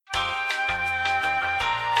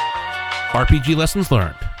RPG Lessons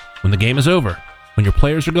Learned. When the game is over, when your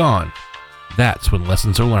players are gone, that's when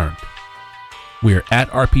lessons are learned. We're at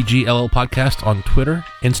RPGLL Podcast on Twitter,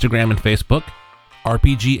 Instagram, and Facebook,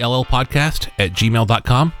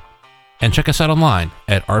 rpgllpodcast@gmail.com, and check us out online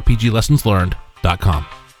at rpglessonslearned.com.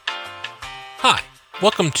 Hi,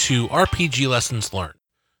 welcome to RPG Lessons Learned,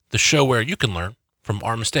 the show where you can learn from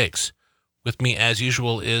our mistakes. With me, as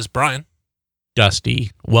usual, is Brian.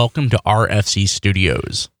 Dusty, welcome to RFC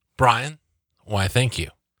Studios. Brian, why thank you.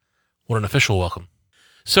 What an official welcome.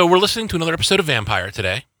 So we're listening to another episode of Vampire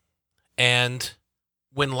today, and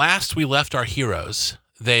when last we left our heroes,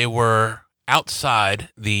 they were outside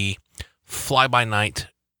the fly-by-night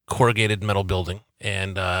corrugated metal building,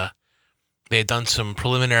 and they had done some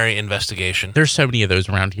preliminary investigation. There's so many of those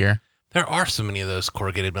around here. There are so many of those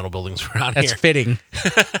corrugated metal buildings around That's here. fitting.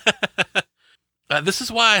 This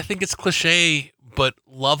is why I think it's cliche, but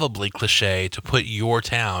lovably cliche, to put your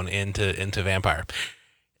town into Vampire.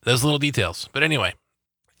 Those little details. But anyway,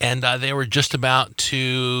 and they were just about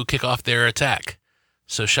to kick off their attack.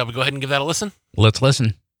 So shall we go ahead and give that a listen? Let's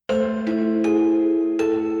listen.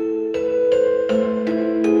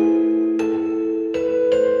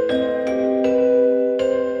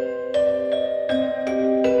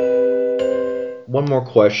 One more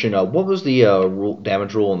question. What was the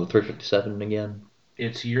damage rule on the 357 again?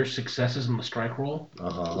 It's your successes in the strike roll,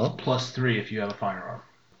 plus 3 if you have a firearm.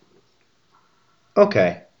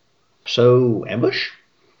 Okay. So, ambush?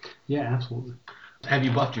 Yeah, absolutely. Have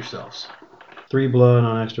you buffed yourselves? 3 blood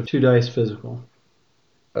on extra 2 dice physical.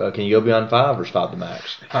 Can you go beyond 5 or is 5 the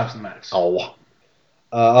max? 5's the max. Oh.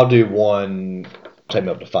 I'll do 1, take me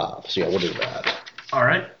up to 5. So yeah, we'll do that.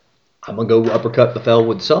 Alright. I'm going to go uppercut the fell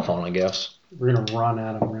with the cell phone, I guess. We're going to run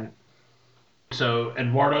at him, right? So,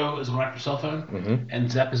 Eduardo is going after cell phone,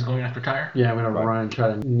 and Zepp is going after tire? Yeah, I'm going to run and try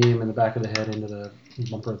to knee him in the back of the head into the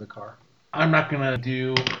bumper of the car. I'm not going to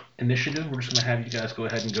do initiative. We're just going to have you guys go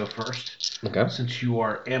ahead and go first. Okay. Since you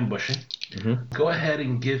are ambushing. Go ahead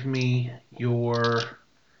and give me your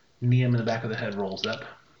knee him in the back of the head roll, Zepp.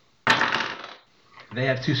 They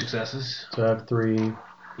have 2 successes. So I have 3.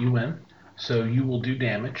 You win. So you will do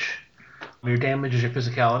damage. Your damage is your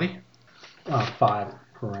physicality. 5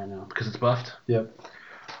 for right now. Because it's buffed? Yep.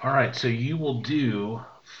 Alright, so you will do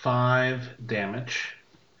 5 damage.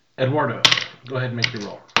 Eduardo, go ahead and make your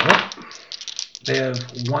roll. Yep. They have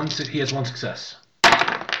he has 1 success.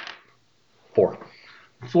 4.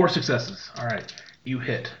 4 successes. Alright, you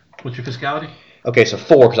hit. What's your physicality? Okay, so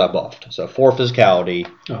 4 because I buffed. So 4 physicality,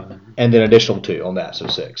 and then additional 2 on that, so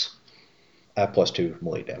 6. I have plus 2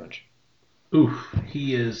 melee damage. Oof,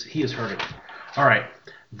 he is hurting. Alright,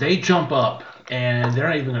 they jump up, and they're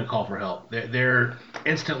not even going to call for help. They're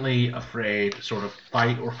instantly afraid, sort of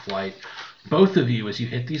fight or flight. Both of you, as you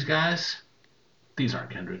hit these guys, these aren't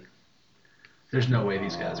kindred. There's no way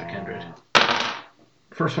these guys are kindred.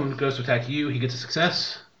 First one goes to attack you. He gets a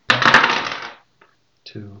success.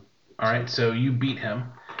 2. Alright, so you beat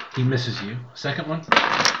him. He misses you. Second one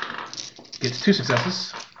gets 2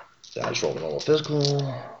 successes. I just rolled a normal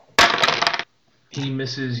physical. He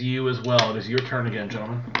misses you as well. It is your turn again,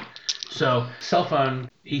 gentlemen. So, cell phone,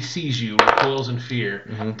 he sees you, recoils in fear,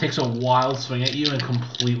 takes a wild swing at you, and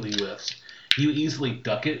completely whiffs. You easily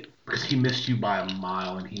duck it, because he missed you by a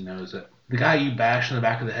mile, and he knows it. The guy you bash in the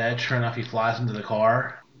back of the head, sure enough, he flies into the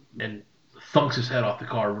car, and thunks his head off the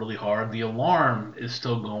car really hard. The alarm is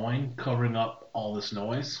still going, covering up all this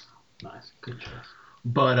noise. Nice. Good choice.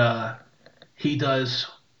 But he does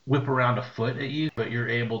whip around a foot at you, but you're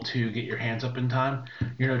able to get your hands up in time.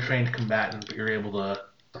 You're no trained combatant, but you're able to...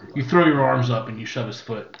 You throw your arms up and you shove his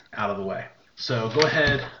foot out of the way. So go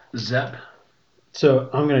ahead, Zepp. So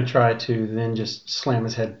I'm going to try to then just slam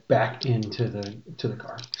his head back into the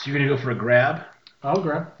car. So you're going to go for a grab. I'll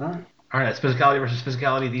grab. All right. All right, that's physicality versus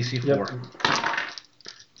physicality, DC 4. Yep.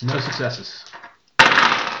 No successes.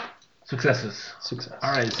 Successes. Success.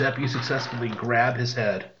 All right, Zepp, you successfully grab his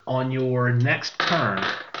head. On your next turn,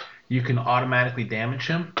 you can automatically damage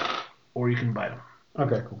him, or you can bite him.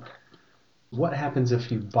 Okay, cool. What happens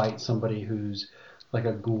if you bite somebody who's like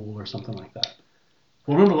a ghoul or something like that?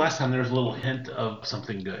 Well, remember last time there was a little hint of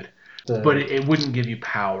something good, but it wouldn't give you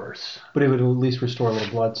powers. But it would at least restore a little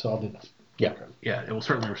blood, so I'll do that. Yeah. Yeah, it will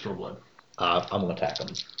certainly restore blood. I'm going to attack him.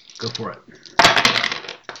 Go for it.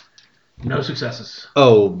 No successes.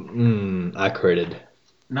 Oh, I critted.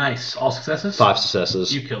 Nice. All successes? 5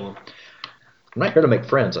 successes. You kill him. I'm not here to make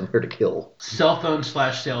friends. I'm here to kill. Cell phone /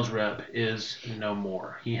 sales rep is no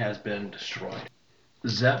more. He has been destroyed.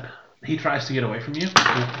 Zepp, he tries to get away from you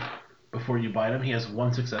before you bite him. He has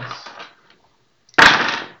 1 success.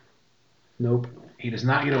 Nope. He does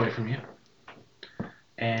not get away from you.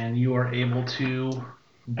 and you are able to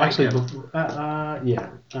bite Actually, him.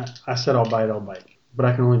 yeah. I said I'll bite. But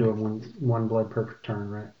I can only do it one blood per turn,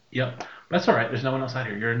 right? Yep. That's all right. There's no one else out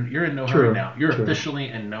here. You're in no True, hurry now. You're true. officially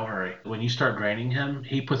in no hurry. When you start draining him,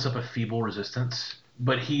 he puts up a feeble resistance,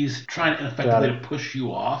 but he's trying ineffectively to push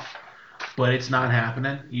you off, but it's not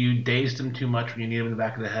happening. You dazed him too much when you need him in the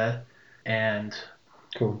back of the head, and...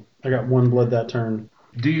 Cool. I got 1 blood that turn.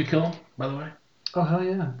 Do you kill him, by the way? Oh, hell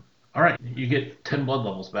yeah. All right. You get 10 blood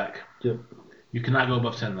levels back. Yep. You cannot go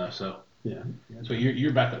above 10, though, so... Yeah. So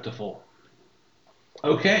you're back up to full.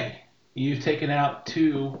 Okay. You've taken out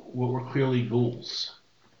 2 what were clearly ghouls.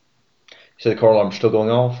 So the car alarm's still going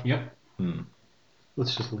off? Yep.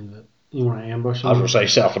 Let's just leave it. You want to ambush I was them? going to say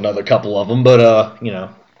self another couple of them, but,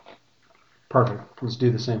 Perfect. Let's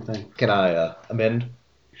do the same thing. Can I amend?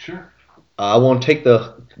 Sure. I want to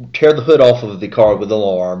tear the hood off of the car with the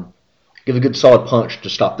alarm, give a good solid punch to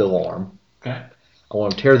stop the alarm. Okay. I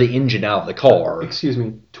want to tear the engine out of the car. Excuse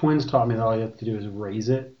me. Twins taught me that all you have to do is raise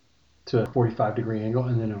it to a 45-degree angle,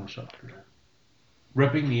 and then it'll shut off.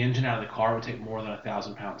 Ripping the engine out of the car would take more than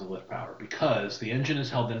 1,000 pounds of lift power because the engine is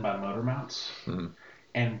held in by motor mounts,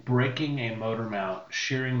 and breaking a motor mount,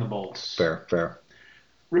 shearing the bolts, Fair.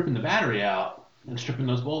 ripping the battery out, and stripping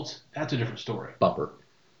those bolts, that's a different story. Bumper.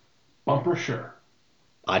 Bumper, sure.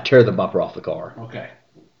 I tear the bumper off the car. Okay.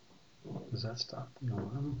 Does that stop the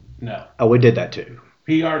alarm? No. Oh, we did that too.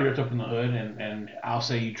 He already ripped open the hood, and I'll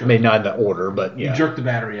say you I jerked, mean, not in that order, but you yeah. jerked the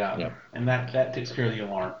battery out, Yeah. and that takes care of the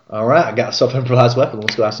alarm. All right, I got a self-improvised weapon.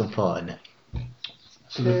 Let's go have some fun.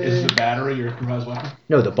 So is the battery your improvised weapon?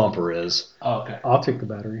 No, the bumper is. Oh, okay. I'll take the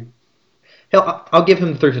battery. Hell, I'll give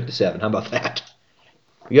him the 357. How about that?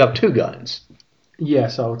 You have 2 guns.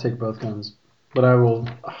 Yes, I will take both guns. But I will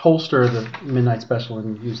holster the Midnight Special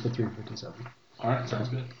and use the 357. All right, sounds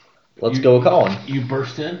good. Let's go a-calling. You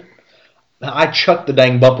burst in? I chucked the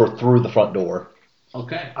dang bumper through the front door.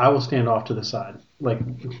 Okay. I will stand off to the side,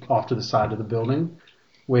 off to the side of the building,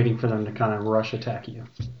 waiting for them to kind of rush attack you.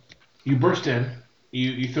 You burst in.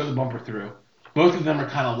 You throw the bumper through. Both of them are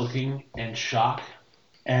kind of looking in shock,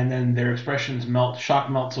 and then their expressions melt. Shock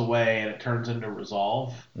melts away, and it turns into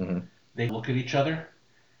resolve. Mm-hmm. They look at each other,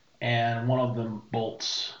 and one of them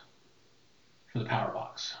bolts for the power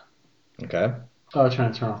box. Okay. Oh,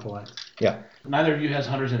 trying to turn off the lights. Yeah. Neither of you has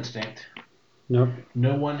Hunter's Instinct. Nope.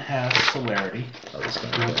 No one has Celerity. Oh, this is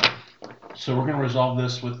gonna be good. So we're going to resolve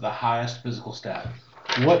this with the highest physical stat.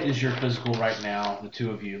 What is your physical right now, the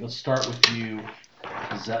 2 of you? Let's start with you,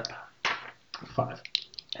 Zep, 5.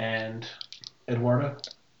 and Eduardo.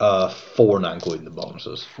 4, not including the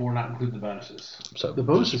bonuses. 4, not include the bonuses. So The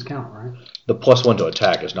bonuses count, right? the +1 to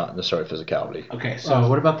attack is not necessarily physicality. Okay, so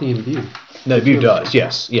What about the imbue? No, view does.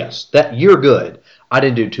 Yes. That you're good. I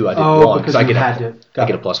didn't do 2. I did 1 because I you get had a, to. I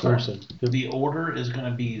get a +1. Understood. Yep. the order is going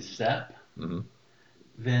to be Zep. Mhm.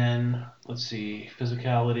 Then, let's see,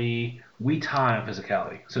 physicality. We time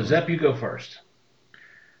physicality. So Zep, you go first.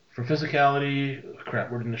 For physicality, crap,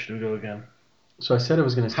 where did initiative go again? So I said I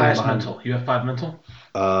was going to stand Highest behind. mental. You have 5 mental?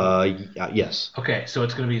 Yes. Okay, so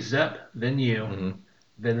it's going to be Zep, then you, Mhm.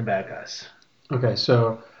 then the bad guys. Okay,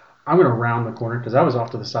 so I'm going to round the corner because I was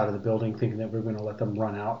off to the side of the building thinking that we were going to let them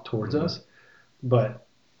run out towards us. But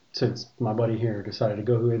since my buddy here decided to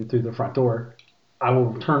go in through the front door, I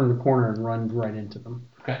will turn the corner and run right into them.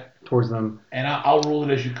 Okay. Towards them. And I'll rule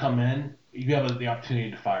it as you come in. You have the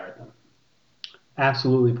opportunity to fire at them.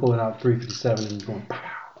 Absolutely pulling out 357 and going pow.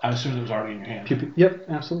 I assume it was already in your hand. Pew, pew. Yep,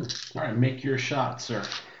 absolutely. All right, make your shot, sir.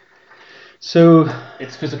 So,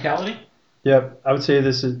 It's physicality? yep, I would say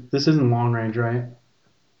this isn't long range, right?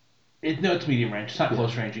 No, it's medium range. It's not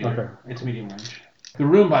close range either. Okay. It's medium range. The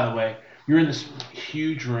room, by the way, you're in this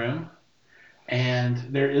huge room, and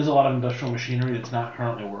there is a lot of industrial machinery that's not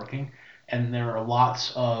currently working, and there are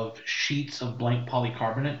lots of sheets of blank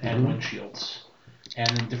polycarbonate and windshields, and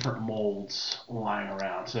in different molds lying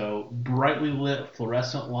around. So brightly lit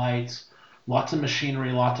fluorescent lights, lots of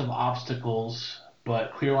machinery, lots of obstacles,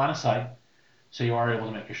 but clear line of sight, so you are able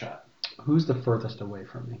to make your shot. Who's the furthest away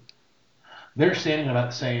from me? They're standing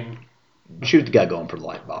about the same, Shoot the guy going for the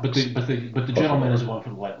light box. but the gentleman is going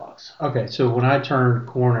for the light box. Okay, so when I turn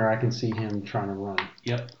corner, I can see him trying to run.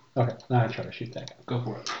 Yep, Okay, now I try to shoot that guy. go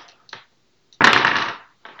for it.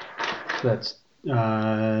 So that's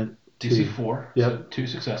DC 2. 4. Yep. So 2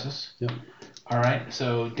 successes. Yep. All right.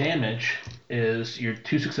 So damage is your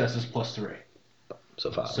 2 successes plus 3.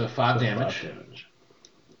 So 5. So 5 So damage. 5 damage.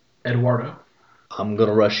 Eduardo. I'm going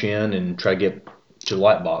to rush in and try to get to the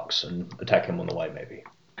light box and attack him on the way, maybe.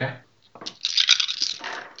 Okay.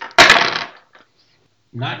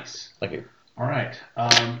 Nice. Thank you. All right.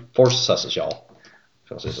 4 successes, y'all.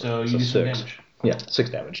 So you do some damage. Yeah, 6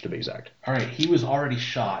 damage to be exact. All right, he was already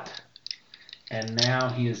shot, and now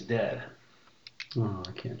he is dead. Oh,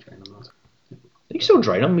 I can't drain him. You can still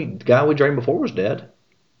drain him. The guy we drained before was dead.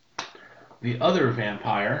 The other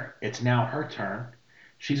vampire, it's now her turn.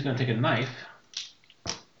 She's going to take a knife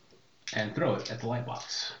and throw it at the light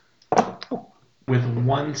box. With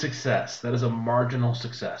 1 success. That is a marginal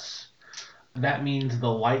success. That means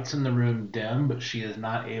the lights in the room dim, but she is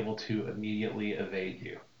not able to immediately evade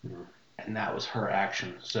you. And that was her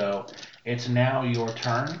action. So it's now your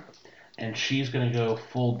turn, and she's going to go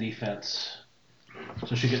full defense.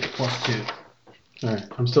 So she gets +2. All right,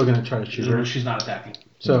 I'm still going to try to shoot her. She's not attacking.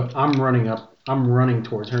 So I'm running up. I'm running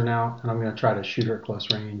towards her now, and I'm going to try to shoot her at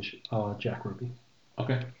close range, Jack Ruby.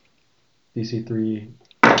 Okay. DC 3.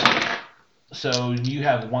 So you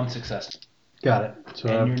have 1 success. Got it. So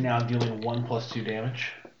And you're now dealing 1 + 2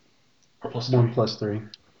 damage. Or +3. 1 + 3.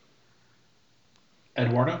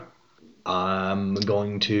 Eduardo? I'm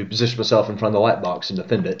going to position myself in front of the light box and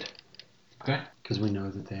defend it. Okay. Because we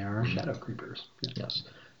know that they are shadow creepers. Yeah. Yes.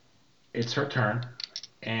 It's her turn,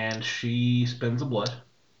 and she spends a blood,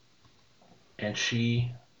 and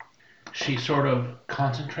she sort of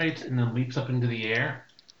concentrates and then leaps up into the air,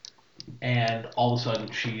 and all of a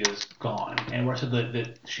sudden she is gone. And where I said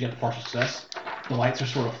that she got the partial success, the lights are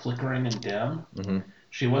sort of flickering and dim. Mm-hmm.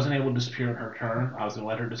 She wasn't able to disappear in her turn. I was going to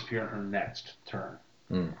let her disappear in her next turn.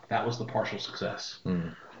 Mm. That was the partial success.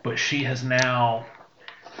 Mm. But she has now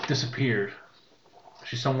disappeared.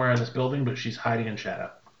 She's somewhere in this building, but she's hiding in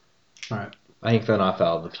shadow. All right. I ain't found knife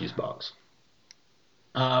out of the fuse box.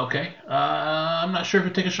 Okay. I'm not sure if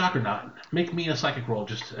it take a shock or not. Make me a psychic roll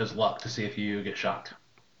just as luck to see if you get shocked.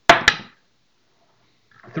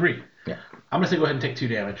 3. Yeah. I'm going to say go ahead and take 2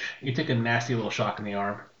 damage. You take a nasty little shock in the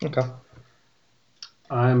arm. Okay.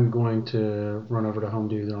 I'm going to run over to Home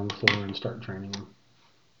Dude on the floor and start training him.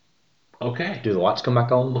 Okay. Do the lights come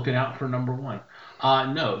back on? Looking out for number 1.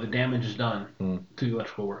 No, the damage is done to the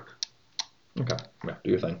electrical work. Okay. Yeah, do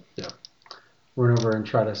your thing. Yeah. Run over and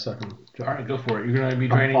try to suck him. All right, go for it. You're going to be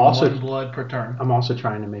draining also- 1 blood per turn. I'm also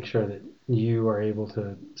trying to make sure that you are able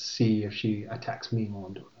to see if she attacks me while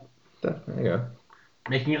I'm doing that. There you go.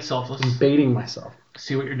 Making it selfless. I'm baiting myself.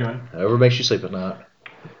 See what you're doing. Whatever makes you sleep at night.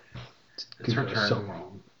 It's her Could go turn. So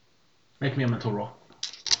wrong. Make me a mental roll.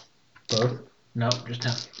 Both? No, just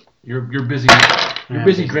 10. You're busy. You're Yeah,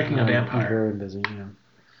 busy drinking a I'm vampire. very busy,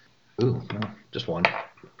 yeah. Ooh, no, just 1.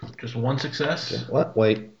 Just 1 success. What?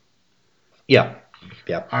 Wait. Yeah.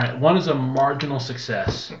 Yeah. All right, 1 is a marginal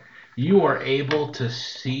success. You are able to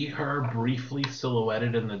see her briefly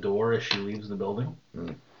silhouetted in the door as she leaves the building,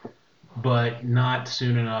 but not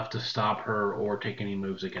soon enough to stop her or take any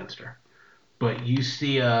moves against her. But you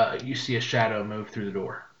see a shadow move through the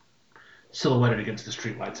door, silhouetted against the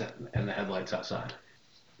streetlights and the headlights outside.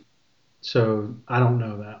 So I don't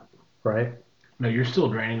know that, right? No, you're still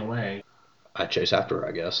draining away. I chase after her,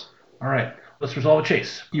 I guess. All right, let's resolve a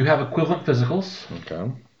chase. You have equivalent physicals,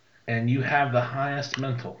 Okay. and you have the highest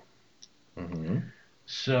mental. Mm-hmm.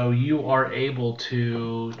 So you are able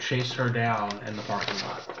to chase her down in the parking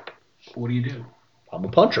lot. What do you do? I'm a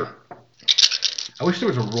puncher. I wish there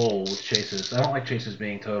was a roll with chases. I don't like chases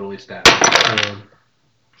being totally static.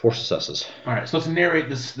 4 successes. All right, so let's narrate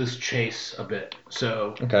this chase a bit.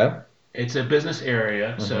 So Okay. it's a business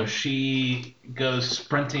area. So she goes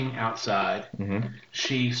sprinting outside. Mm-hmm.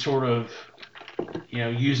 She sort of,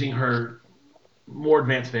 using her more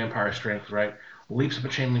advanced vampire strength, right, leaps up a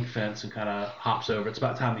chain link fence and kind of hops over. It's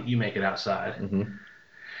about time that you make it outside. Mm-hmm.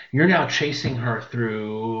 You're now chasing her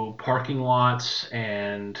through parking lots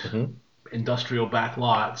and industrial back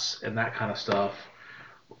lots and that kind of stuff.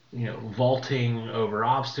 Vaulting over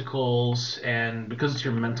obstacles, and because it's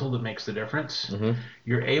your mental that makes the difference,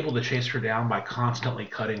 you're able to chase her down by constantly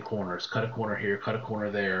cutting corners. Cut a corner here, cut a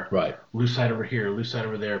corner there. Right. Loose side over here, loose side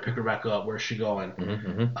over there. Pick her back up. Where's she going?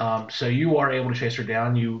 Mm-hmm. So you are able to chase her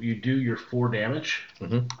down. You do your 4 damage,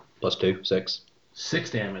 +2, 6. 6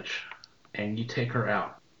 damage, and you take her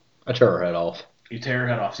out. I tear her head off. You tear her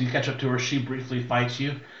head off. So you catch up to her. She briefly fights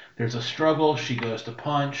you. There's a struggle. She goes to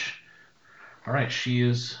punch. All right, she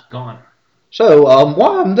is gone. So,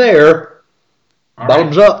 while I'm there, All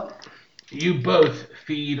bottoms right. up. You both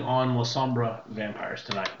feed on La Sombra vampires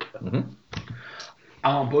tonight.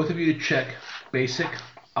 I want both of you to check basic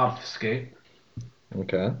obfuscate,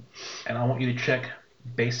 Okay. and I want you to check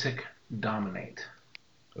basic dominate.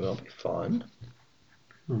 That'll be fun.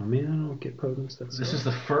 Oh man, I don't get potence. This is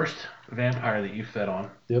the first vampire that you fed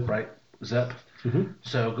on, Yep. right, Zep? Mhm.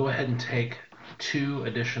 So go ahead and take 2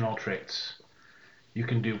 additional traits. You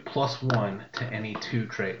can do +1 to any 2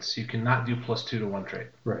 traits. You cannot do +2 to 1 trait.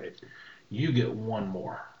 Right. You get 1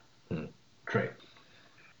 more trait.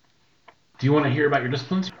 Do you want to hear about your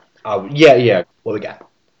disciplines? Yeah. What we got?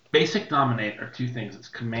 Basic dominate are two things. It's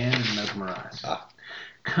command and mesmerize.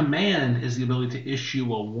 Command is the ability to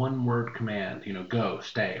issue a one-word command, go,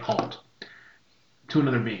 stay, halt, to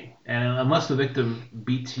another being. And unless the victim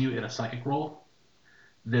beats you in a psychic roll,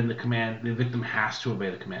 then the victim has to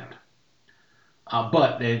obey the command.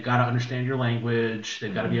 But they've got to understand your language,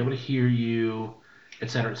 they've got to be able to hear you,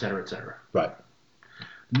 etc., etc., etc. Right.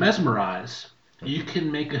 Mesmerize, you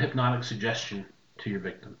can make a hypnotic suggestion to your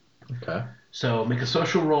victim. Okay. So make a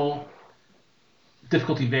social roll.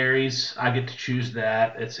 Difficulty varies. I get to choose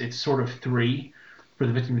that. It's sort of 3 for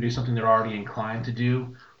the victim to do something they're already inclined to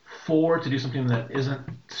do. 4 to do something that isn't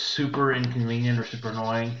super inconvenient or super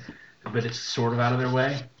annoying, but it's sort of out of their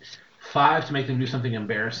way. 5 to make them do something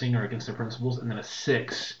embarrassing or against their principles, and then a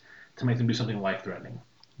 6 to make them do something life-threatening.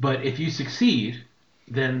 But if you succeed,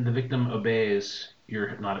 then the victim obeys your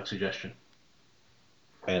hypnotic suggestion.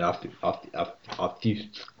 And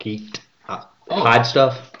hide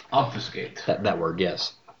stuff? Obfuscate. That word,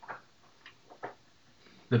 yes.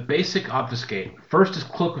 The basic obfuscate. First is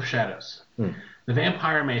Cloak of Shadows. The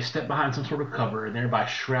vampire may step behind some sort of cover and thereby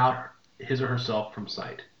shroud his or herself from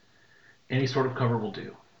sight. Any sort of cover will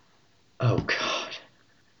do. Oh, God.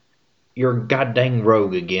 You're a goddamn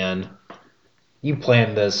rogue again. You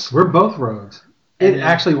planned this. We're both rogues. It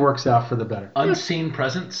actually works out for the better. Unseen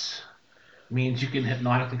presence means you can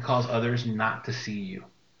hypnotically cause others not to see you.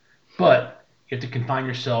 But you have to confine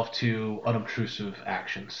yourself to unobtrusive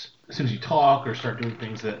actions. As soon as you talk or start doing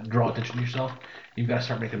things that draw attention to yourself, you've got to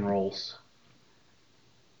start making rolls.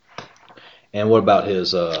 And what about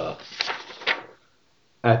his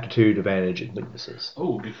aptitude, advantage, and weaknesses?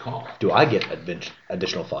 Oh, good call. Do I get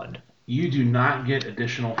additional fun? You do not get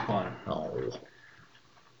additional fun. Oh.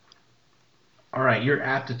 All right, your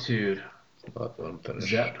aptitude. Let them finish.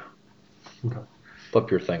 Zep. Okay. Flip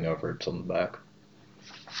your thing over. It's on the back.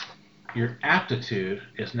 Your aptitude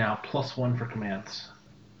is now +1 for commands.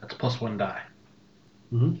 That's +1 die.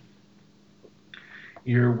 Mm-hmm.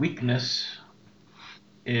 Your weakness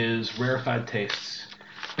is rarefied tastes.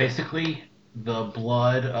 Basically, the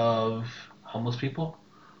blood of homeless people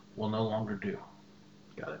will no longer do.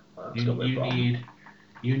 Got it.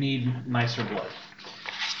 You need nicer blood.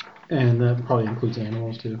 And that probably includes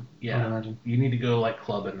animals too. Yeah. I imagine. You need to go like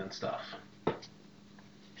clubbing and stuff.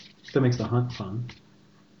 That makes the hunt fun.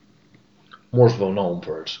 Mooresville known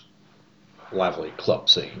for its lively club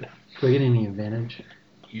scene. Do I get any advantage?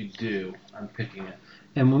 You do. I'm picking it.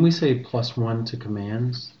 And when we say +1 to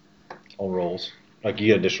commands, On rolls. Like you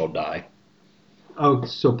get additional die. oh,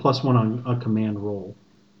 so +1 on a command roll.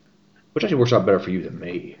 Which actually works out better for you than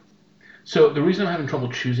me. So the reason I'm having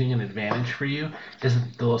trouble choosing an advantage for you is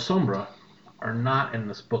that the La Sombra are not in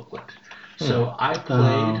this booklet. So I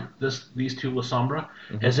played these two La Sombra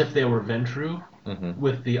as if they were Ventru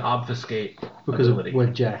with the obfuscate Because ability. of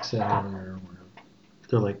what Jack said earlier.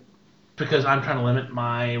 They're like, Because I'm trying to limit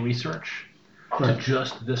my research to right.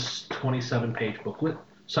 just this 27-page booklet.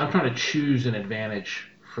 So I'm trying to choose an advantage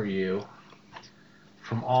for you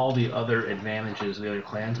from all the other advantages of the other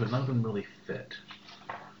clans, but none of them really fit.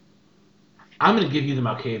 I'm going to give you the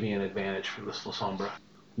Malkavian advantage for this La Sombra.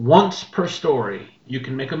 Once per story, you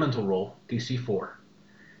can make a mental roll, DC 4.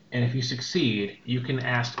 And if you succeed, you can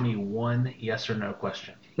ask me one yes or no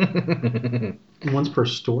question. Once per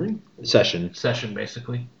story? Session,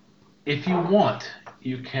 basically. If you want,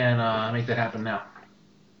 you can make that happen now.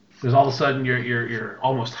 Because all of a sudden you're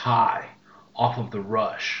almost high off of the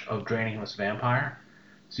rush of draining this vampire.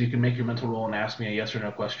 So you can make your mental roll and ask me a yes or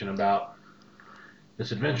no question about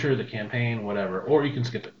this adventure, the campaign, whatever. Or you can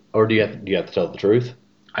skip it. Or do you have to tell the truth?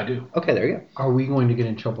 I do. Okay, there you go. Are we going to get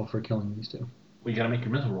in trouble for killing these two? Well, you got to make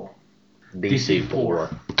your mental roll. DC 4.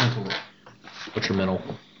 Mental roll. What's your mental?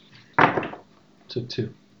 To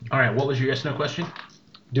 2. All right, what was your yes or no question?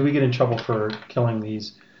 Do we get in trouble for killing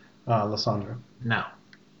these Lysandra? No.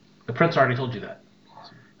 The prince already told you that.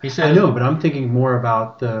 He said, I know, but I'm thinking more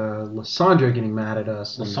about the Lysandra getting mad at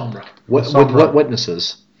us. La Sombra. What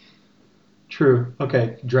witnesses? True.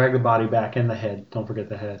 Okay, drag the body back and the head. Don't forget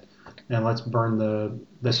the head. And let's burn the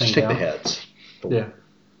Let's thing check down. the heads. Yeah,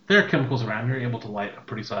 There are chemicals around here able to light a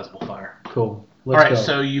pretty sizable fire. cool. All Let's right, go.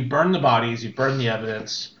 so you burn the bodies, you burn the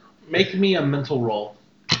evidence. Make me a mental roll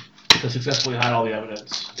to successfully hide all the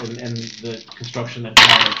evidence and the construction and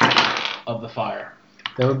damage of the fire.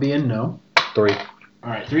 That would be a no. 3. All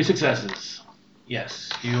right, 3 successes. Yes,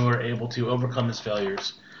 you are able to overcome his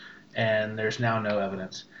failures, and there's now no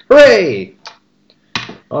evidence. Hooray!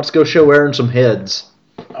 Let's go show Aaron some heads.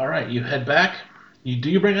 All right, you head back. Do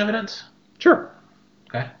you bring evidence? Sure.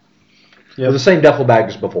 Okay. Yep. With the same duffel bag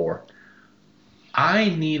as before. I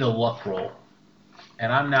need a luck roll,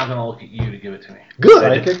 and I'm now going to look at you to give it to me.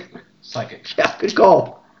 Good. Psychic. Yeah, good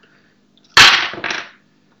call.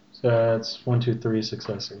 So that's 1, 2, 3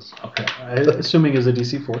 successes. Okay. Assuming is a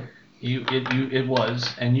DC 4. It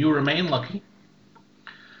was, and you remain lucky.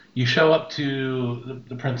 You show up to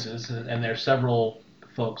the princes, and there's several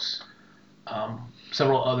folks,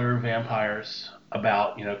 several other vampires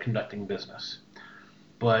about conducting business.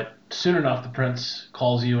 But soon enough, the prince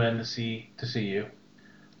calls you in to see you.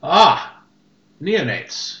 Ah,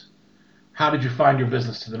 neonates. How did you find your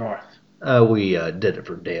business to the north? We did it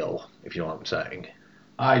for Dale, if you know what I'm saying.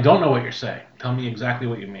 I don't know what you're saying. Tell me exactly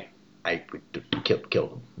what you mean. We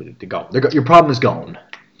killed them. They're gone. Your problem is gone.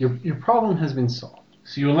 Your problem has been solved.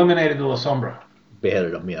 So you eliminated the La Sombra.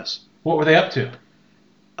 Beheaded them, yes. What were they up to?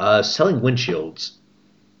 Selling windshields.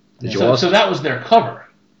 So that was their cover.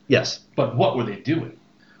 Yes. But what were they doing?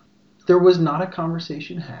 There was not a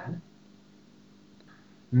conversation had.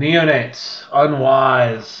 Neonates.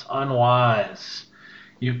 Unwise.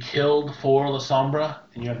 You killed 4 La Sombra,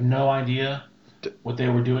 and you have no idea what they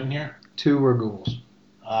were doing here? 2 were ghouls.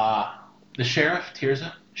 The sheriff,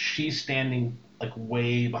 Tirza, she's standing like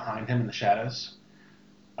way behind him in the shadows.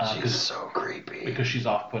 She's so creepy. Because she's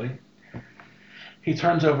off-putting. He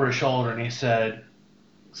turns over his shoulder and he said,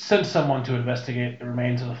 send someone to investigate the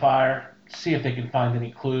remains of the fire, see if they can find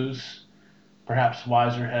any clues. Perhaps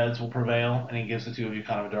wiser heads will prevail. And he gives the 2 of you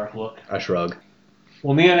kind of a dark look. I shrug.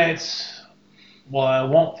 Well, neonates, I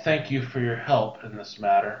won't thank you for your help in this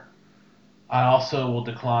matter. I also will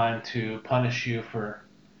decline to punish you for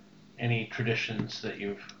any traditions that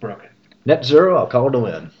you've broken. Net zero, I'll call it a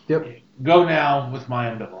win. Yep. Go now with my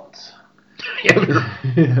ambivalence.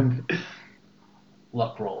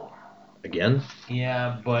 Luck roll. Again?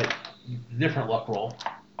 Yeah, but different luck roll.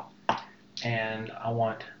 And I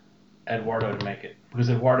want Eduardo to make it. Because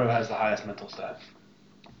Eduardo has the highest mental stat.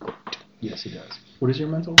 Yes, he does. What is your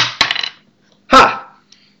mental? Ha!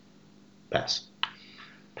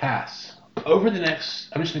 Pass. Over the next...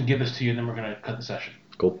 I'm just going to give this to you and then we're going to cut the session.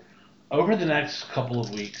 Cool. Over the next couple of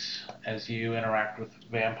weeks, as you interact with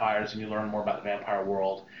vampires and you learn more about the vampire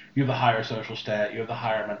world, you have the higher social stat, you have the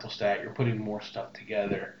higher mental stat, you're putting more stuff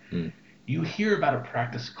together. You hear about a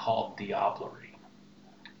practice called diablerie.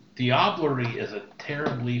 Diablerie is a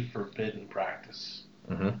terribly forbidden practice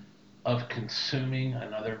of consuming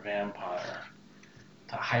another vampire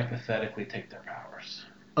to hypothetically take their powers.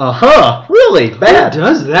 Really? Bad. Who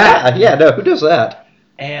does that? Yeah, no, who does that?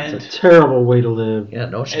 And It's a terrible way to live. Yeah,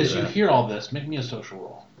 no, as you hear all this, make me a social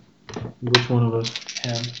roll. Which one of us?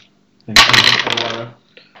 Him. Thank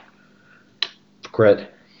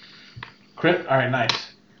Crit. All right,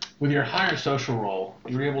 nice. With your higher social roll,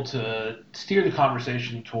 you're able to steer the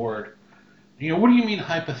conversation toward, what do you mean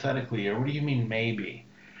hypothetically, or what do you mean maybe?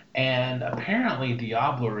 And apparently,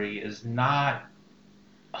 diablerie is not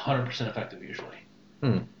 100% effective usually.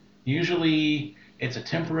 Usually, it's a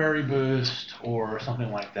temporary boost or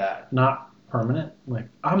something like that. Not permanent. Like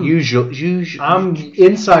I'm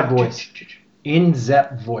inside voice.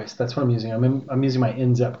 In-zep voice. That's what I'm using. I'm using my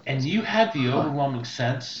in-zep voice. And you have the overwhelming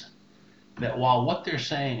sense that while what they're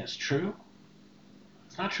saying is true,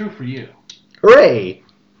 it's not true for you. Hooray!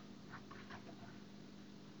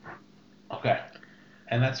 Okay.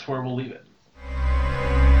 And that's where we'll leave it.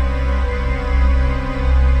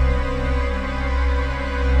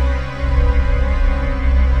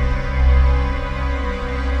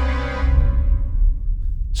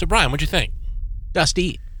 So, Brian, what'd you think?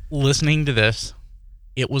 Dusty, listening to this,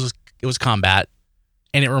 it was combat,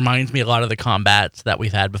 and it reminds me a lot of the combats that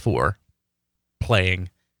we've had before playing.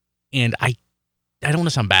 And I don't want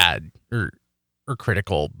to sound bad or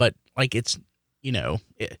critical, but like it's,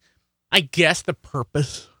 I guess the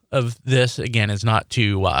purpose of this again is not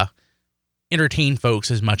to entertain folks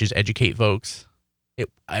as much as educate folks.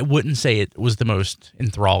 I wouldn't say it was the most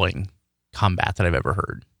enthralling combat that I've ever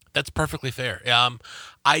heard. That's perfectly fair.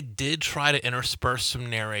 I did try to intersperse some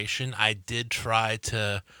narration. I did try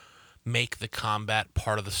to make the combat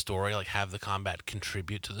part of the story, like have the combat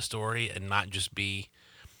contribute to the story and not just be...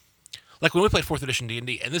 Like when we played 4th edition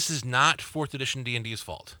D&D, and this is not 4th edition D&D's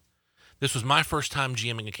fault. This was my first time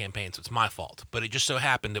GMing a campaign, so it's my fault. But it just so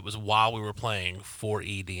happened it was while we were playing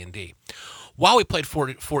 4E D&D. While we played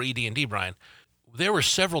 4E D&D, Brian, there were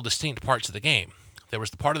several distinct parts of the game. There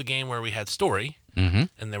was the part of the game where we had story, and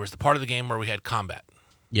there was the part of the game where we had combat.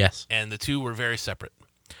 Yes. And the two were very separate.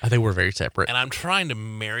 They were very separate. And I'm trying to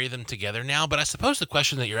marry them together now, but I suppose the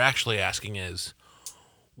question that you're actually asking is,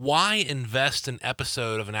 why invest an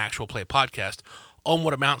episode of an actual play podcast on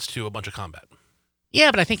what amounts to a bunch of combat?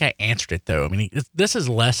 Yeah, but I think I answered it, though. I mean, this is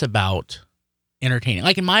less about entertaining.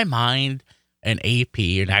 Like, in my mind, an AP,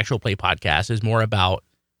 an actual play podcast, is more about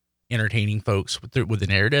entertaining folks with the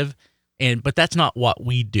narrative, but that's not what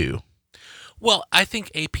we do. Well, I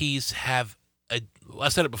think APs have I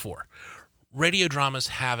said it before. Radio dramas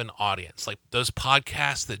have an audience. Like those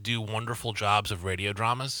podcasts that do wonderful jobs of radio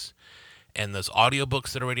dramas and those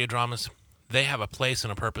audiobooks that are radio dramas, they have a place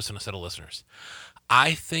and a purpose and a set of listeners.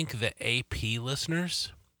 I think the AP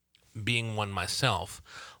listeners, being one myself,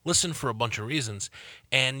 listen for a bunch of reasons.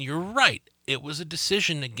 And you're right. It was a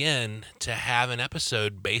decision, again, to have an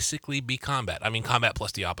episode basically be combat. I mean, combat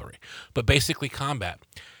plus Diablerie, but basically combat.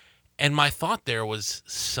 And my thought there was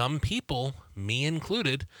some people, me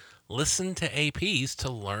included, listen to APs to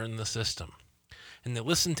learn the system. And they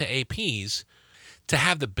listen to APs to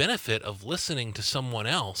have the benefit of listening to someone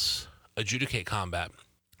else adjudicate combat,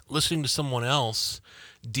 listening to someone else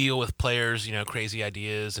deal with players, crazy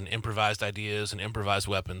ideas and improvised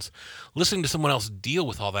weapons, listening to someone else deal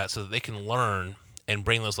with all that so that they can learn and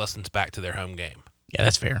bring those lessons back to their home game. Yeah,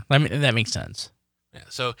 that's fair. That makes sense. Yeah,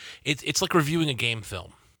 so it's like reviewing a game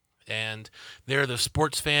film. And there are the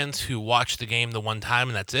sports fans who watch the game the one time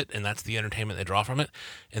and that's it, and that's the entertainment they draw from it.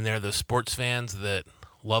 And there are the sports fans that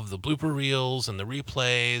love the blooper reels and the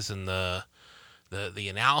replays and the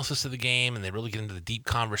analysis of the game, and they really get into the deep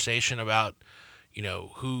conversation about,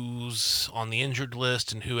 who's on the injured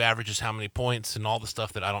list and who averages how many points and all the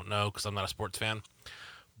stuff that I don't know because I'm not a sports fan.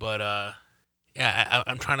 But yeah,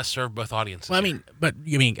 I'm trying to serve both audiences. Well,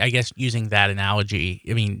 I guess using that analogy,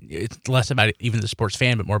 it's less about even the sports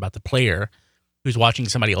fan, but more about the player who's watching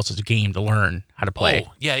somebody else's game to learn how to play.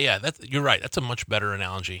 Oh, yeah, you're right. That's a much better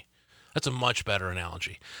analogy.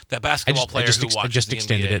 That basketball player who watches the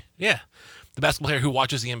NBA. It. Yeah, the basketball player who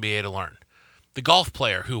watches the NBA to learn. The golf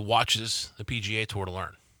player who watches the PGA Tour to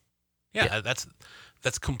learn. Yeah.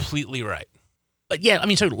 That's completely right. But yeah,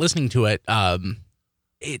 so listening to it,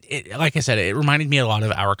 It like I said, it reminded me a lot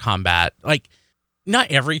of our combat. Like,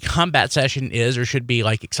 not every combat session is or should be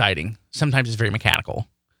like exciting. Sometimes it's very mechanical,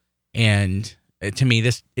 and to me,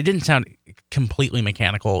 it didn't sound completely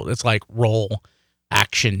mechanical. It's like roll,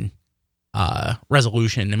 action,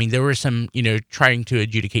 resolution. There were some, trying to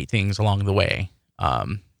adjudicate things along the way.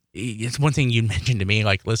 It's one thing you mentioned to me,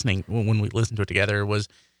 like listening when we listened to it together, was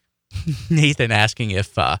Nathan asking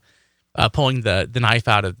if pulling the knife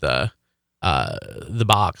out of the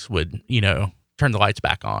box would, turn the lights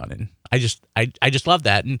back on. And I just love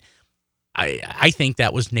that. And I think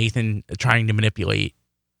that was Nathan trying to manipulate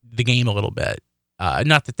the game a little bit.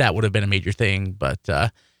 Not that would have been a major thing,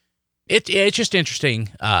 but it's just interesting.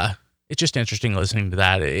 It's just interesting listening to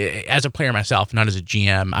that. As a player myself, not as a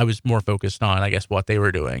GM, I was more focused on, I guess, what they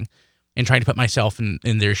were doing and trying to put myself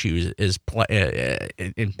in their shoes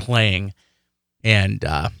in playing. And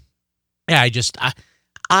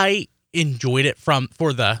I enjoyed it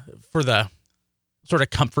for the sort of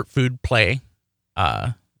comfort food play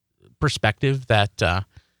perspective that that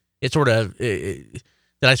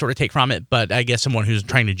I sort of take from it. But I guess someone who's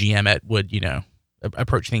trying to GM it would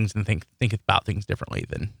approach things and think about things differently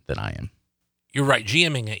than I am. You're right.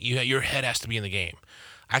 GMing it, your head has to be in the game.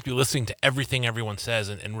 I have to be listening to everything everyone says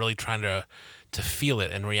and really trying to feel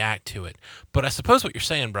it and react to it. But I suppose what you're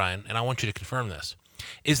saying, Brian, and I want you to confirm this,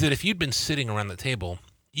 is that if you'd been sitting around the table,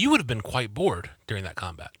 you would have been quite bored during that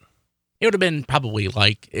combat. It would have been probably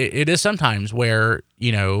like it is sometimes where,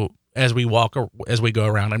 as we go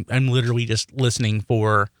around, I'm literally just listening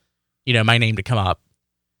for, my name to come up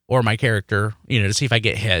or my character, to see if I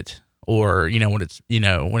get hit or, when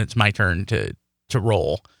it's my turn to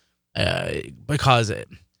roll. Because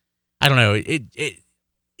I don't know,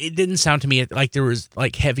 it didn't sound to me like there was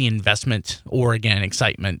like heavy investment or again,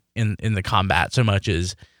 excitement in the combat so much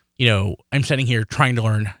as, I'm sitting here trying to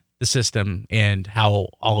learn the system and how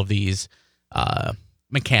all of these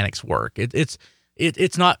mechanics work.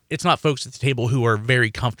 It's not folks at the table who are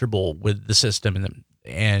very comfortable with the system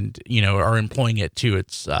and are employing it to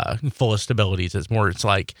its fullest abilities. It's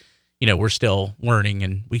like, we're still learning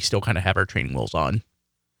and we still kind of have our training wheels on.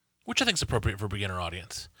 Which I think is appropriate for a beginner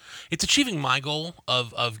audience. It's achieving my goal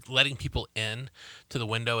of letting people in to the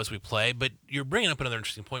window as we play. But you're bringing up another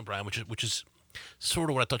interesting point, Brian, which is sort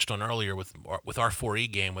of what I touched on earlier with our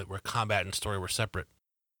 4E game, where combat and story were separate.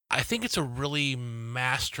 I think it's a really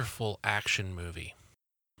masterful action movie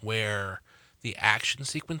where the action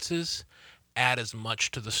sequences add as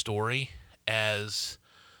much to the story as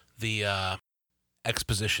the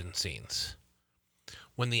exposition scenes.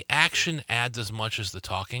 When the action adds as much as the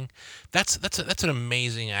talking, that's an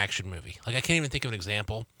amazing action movie. Like, I can't even think of an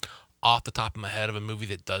example off the top of my head of a movie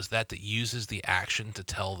that does that uses the action to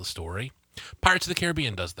tell the story. Pirates of the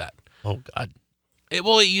Caribbean does that. Oh, God.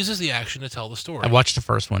 It uses the action to tell the story. I watched the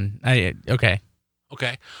first one. Okay.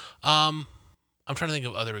 Okay. I'm trying to think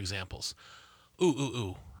of other examples.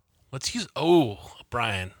 Ooh. Let's use. Oh,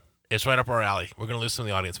 Brian, it's right up our alley. We're going to lose some of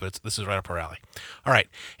the audience, but this is right up our alley. All right.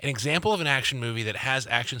 An example of an action movie that has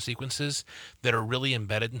action sequences that are really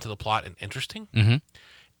embedded into the plot and interesting. Mm-hmm.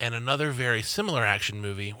 And another very similar action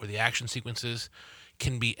movie where the action sequences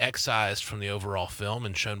can be excised from the overall film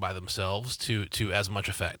and shown by themselves to as much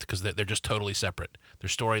effect because they're just totally separate.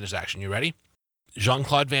 There's story, there's action. You ready?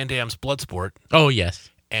 Jean-Claude Van Damme's Bloodsport Oh, yes.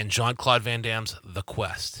 and Jean-Claude Van Damme's The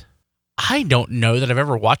Quest. I don't know that I've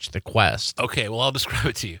ever watched The Quest. Okay, well, I'll describe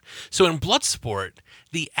it to you. So in Bloodsport,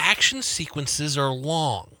 the action sequences are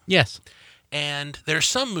long. Yes. And there are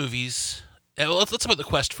some movies. Let's talk about The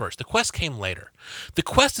Quest first. The Quest came later. The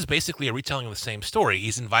Quest is basically a retelling of the same story.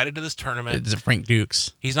 He's invited to this tournament. It's Frank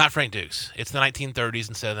Dukes. He's not Frank Dukes. It's the 1930s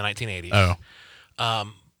instead of the 1980s. Oh.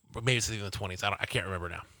 Or maybe it's even the 20s. I can't remember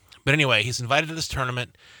now. But anyway, he's invited to this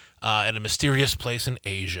tournament at a mysterious place in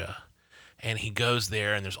Asia. And he goes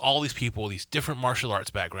there, and there's all these people with these different martial arts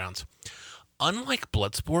backgrounds. Unlike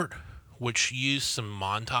Bloodsport, which used some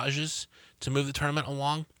montages to move the tournament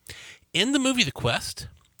along, in the movie The Quest,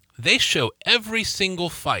 they show every single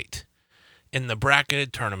fight in the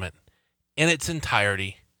bracketed tournament in its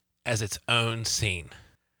entirety as its own scene.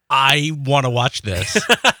 I want to watch this.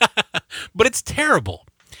 But it's terrible.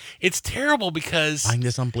 It's terrible because Buying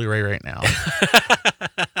this on Blu-ray right now.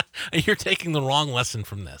 you're taking the wrong lesson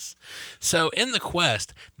from this. So in The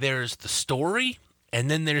Quest, there's the story and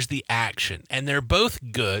then there's the action, and they're both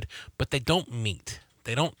good, but they don't meet.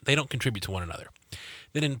 They don't contribute to one another.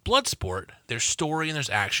 Then in Bloodsport, there's story and there's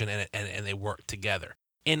action, and they work together.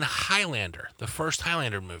 In Highlander, the first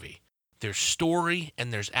Highlander movie, there's story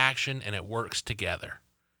and there's action, and it works together.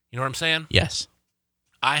 You know what I'm saying? Yes.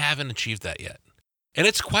 I haven't achieved that yet. And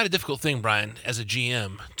it's quite a difficult thing, Brian, as a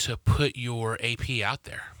GM, to put your AP out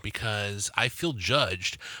there because I feel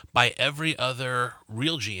judged by every other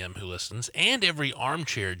real GM who listens and every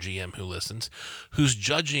armchair GM who listens, who's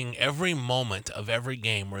judging every moment of every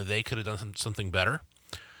game where they could have done something better.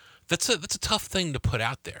 That's a tough thing to put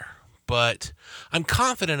out there. But I'm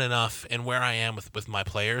confident enough in where I am with my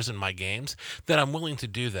players and my games that I'm willing to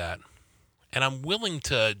do that. And I'm willing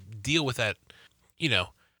to deal with that,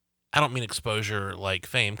 I don't mean exposure like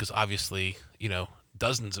fame, because obviously,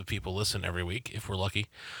 dozens of people listen every week if we're lucky.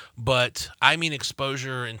 But I mean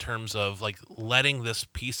exposure in terms of like letting this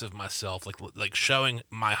piece of myself, like showing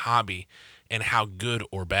my hobby and how good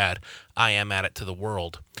or bad I am at it to the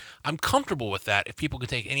world. I'm comfortable with that if people can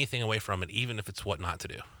take anything away from it, even if it's what not to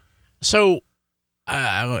do. So,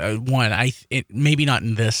 maybe not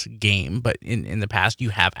in this game, but in the past,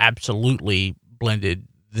 you have absolutely blended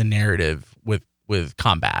the narrative with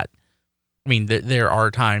combat. I mean, there are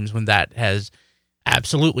times when that has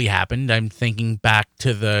absolutely happened. I'm thinking back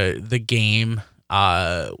to the game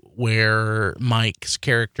where Mike's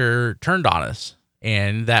character turned on us,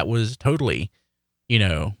 and that was totally,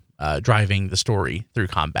 driving the story through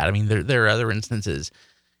combat. I mean, there are other instances,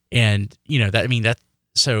 and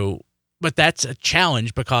but that's a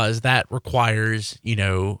challenge because that requires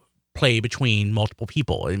play between multiple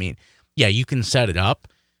people. I mean, yeah, you can set it up,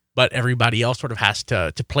 but everybody else sort of has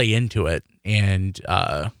to play into it and,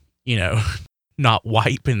 not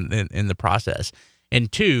wipe in the process.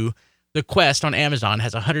 And 2, The Quest on Amazon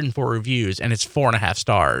has 104 reviews and it's 4.5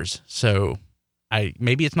 stars. So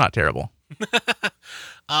maybe it's not terrible.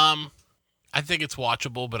 I think it's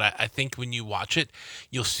watchable, but I think when you watch it,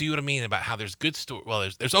 you'll see what I mean about how there's good story. Well,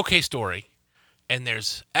 there's okay story and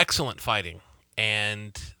there's excellent fighting.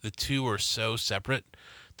 And the two are so separate.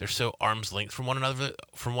 They're so arm's length from one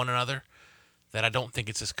another that I don't think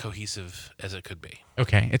it's as cohesive as it could be.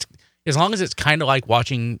 Okay. It's as long as it's kind of like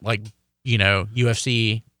watching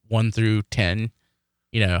UFC 1 through 10,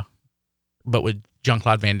 but with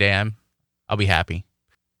Jean-Claude Van Damme, I'll be happy.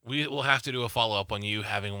 We will have to do a follow-up on you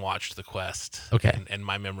having watched The Quest. Okay. And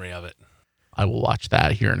my memory of it. I will watch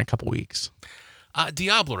that here in a couple weeks.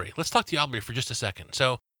 Diablerie. Let's talk Diablerie for just a second.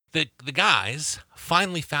 So the guys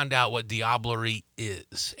finally found out what Diablerie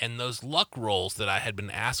is, and those luck rolls that I had been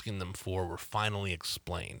asking them for were finally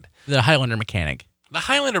explained. The Highlander mechanic. The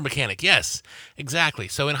Highlander mechanic, yes, exactly.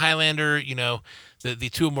 So in Highlander, the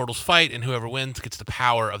two immortals fight, and whoever wins gets the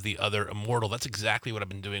power of the other immortal. That's exactly what I've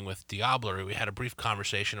been doing with Diablerie. We had a brief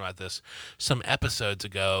conversation about this some episodes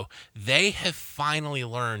ago. They have finally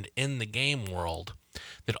learned in the game world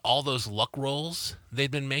that all those luck rolls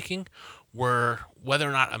they'd been making were whether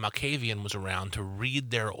or not a Malkavian was around to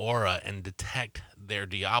read their aura and detect their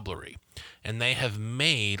Diablerie. And they have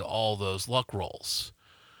made all those luck rolls.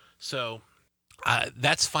 So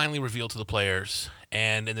that's finally revealed to the players,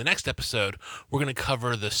 And in the next episode, we're going to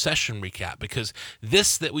cover the session recap, because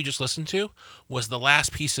this that we just listened to was the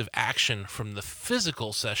last piece of action from the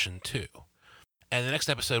physical session 2. And the next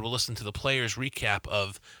episode, we'll listen to the players' recap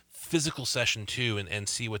of physical session 2 and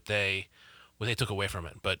see what they took away from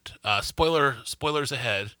it. But spoilers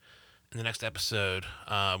ahead. In the next episode,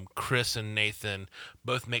 Chris and Nathan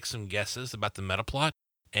both make some guesses about the meta plot,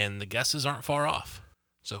 and the guesses aren't far off.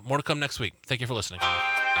 So more to come next week. Thank you for listening.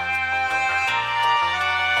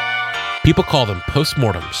 People call them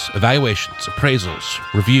postmortems, evaluations,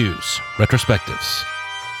 appraisals, reviews, retrospectives.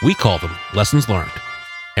 We call them lessons learned,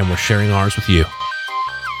 and we're sharing ours with you.